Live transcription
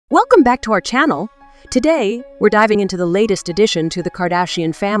Welcome back to our channel. Today, we're diving into the latest addition to the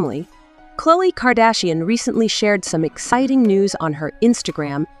Kardashian family. Khloé Kardashian recently shared some exciting news on her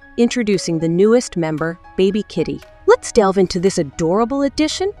Instagram, introducing the newest member, baby Kitty. Let's delve into this adorable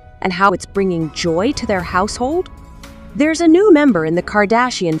addition and how it's bringing joy to their household. There's a new member in the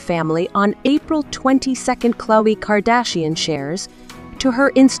Kardashian family. On April 22nd, Khloé Kardashian shares to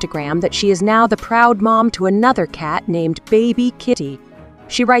her Instagram that she is now the proud mom to another cat named baby Kitty.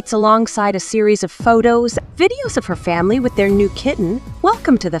 She writes alongside a series of photos, videos of her family with their new kitten.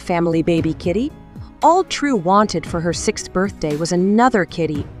 Welcome to the family, baby Kitty. All True wanted for her 6th birthday was another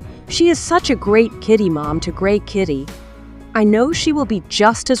kitty. She is such a great kitty mom to Gray Kitty. I know she will be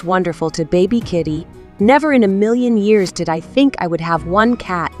just as wonderful to baby Kitty. Never in a million years did I think I would have one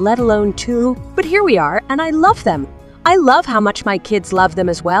cat, let alone 2. But here we are, and I love them. I love how much my kids love them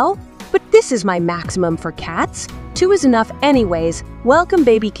as well. But this is my maximum for cats. 2 is enough anyways. Welcome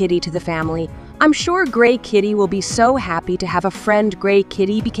baby Kitty to the family. I'm sure Gray Kitty will be so happy to have a friend. Gray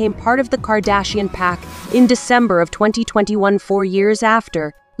Kitty became part of the Kardashian pack in December of 2021, 4 years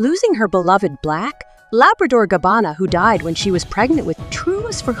after losing her beloved black Labrador Gabbana, who died when she was pregnant with True.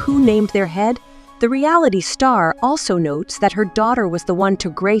 As for who named their head, the reality star also notes that her daughter was the one to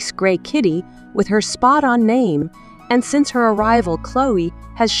grace Gray Kitty with her spot-on name. And since her arrival, Khloé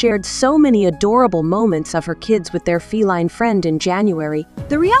has shared so many adorable moments of her kids with their feline friend in January.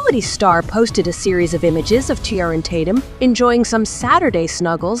 The reality star posted a series of images of Tiara and Tatum enjoying some Saturday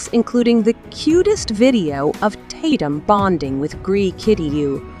snuggles, including the cutest video of Tatum bonding with Gray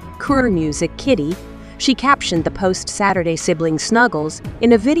Kitty Queer Music Kitty. She captioned the post-Saturday sibling snuggles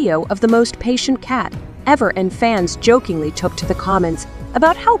in a video of the most patient cat ever, and fans jokingly took to the comments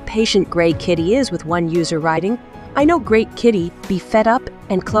about how patient Gray Kitty is, with one user writing, "I know Great Kitty be fed up,"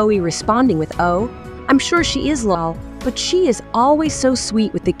 and Khloé responding with, "Oh, I'm sure she is lol, but she is always so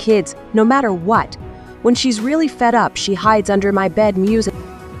sweet with the kids, no matter what. When she's really fed up, she hides under my bed music."